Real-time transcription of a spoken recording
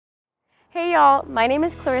Hey y'all, my name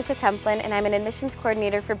is Clarissa Templin and I'm an admissions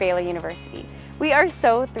coordinator for Baylor University. We are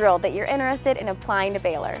so thrilled that you're interested in applying to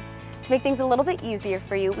Baylor. To make things a little bit easier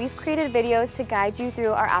for you, we've created videos to guide you through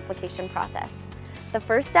our application process. The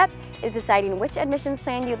first step is deciding which admissions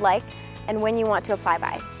plan you'd like and when you want to apply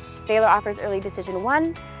by. Baylor offers Early Decision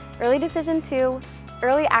 1, Early Decision 2,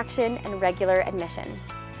 Early Action, and Regular Admission.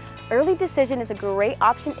 Early Decision is a great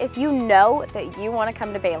option if you know that you want to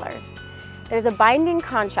come to Baylor. There's a binding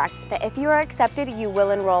contract that if you are accepted, you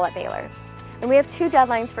will enroll at Baylor. And we have two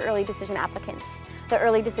deadlines for Early Decision applicants. The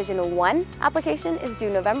Early Decision 1 application is due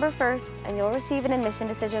November 1st, and you'll receive an admission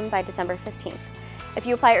decision by December 15th. If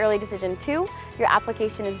you apply Early Decision 2, your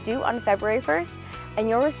application is due on February 1st, and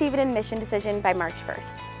you'll receive an admission decision by March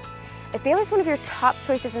 1st. If Baylor is one of your top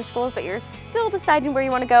choices in schools, but you're still deciding where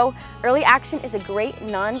you want to go, Early Action is a great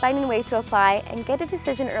non-binding way to apply and get a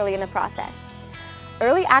decision early in the process.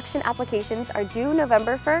 Early Action applications are due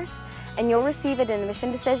November 1st, and you'll receive an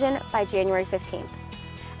admission decision by January 15th.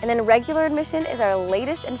 And then Regular Admission is our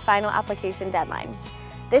latest and final application deadline.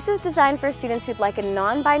 This is designed for students who'd like a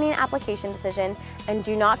non-binding application decision and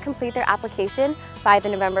do not complete their application by the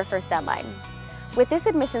November 1st deadline. With this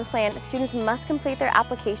admissions plan, students must complete their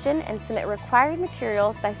application and submit required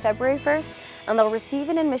materials by February 1st, and they'll receive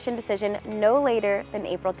an admission decision no later than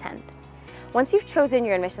April 10th. Once you've chosen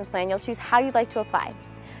your admissions plan, you'll choose how you'd like to apply.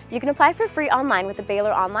 You can apply for free online with the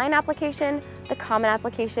Baylor Online application, the Common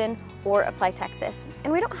application, or Apply Texas.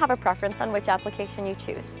 And we don't have a preference on which application you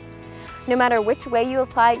choose. No matter which way you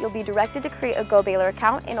apply, you'll be directed to create a Go Baylor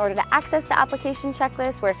account in order to access the application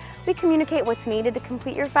checklist where we communicate what's needed to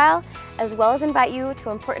complete your file, as well as invite you to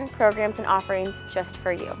important programs and offerings just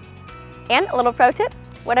for you. And a little pro tip,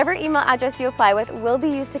 whatever email address you apply with will be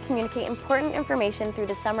used to communicate important information through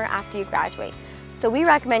the summer after you graduate. So we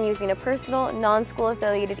recommend using a personal, non-school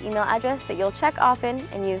affiliated email address that you'll check often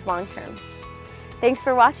and use long term. Thanks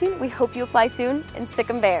for watching. We hope you apply soon, and sic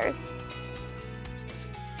 'em Bears.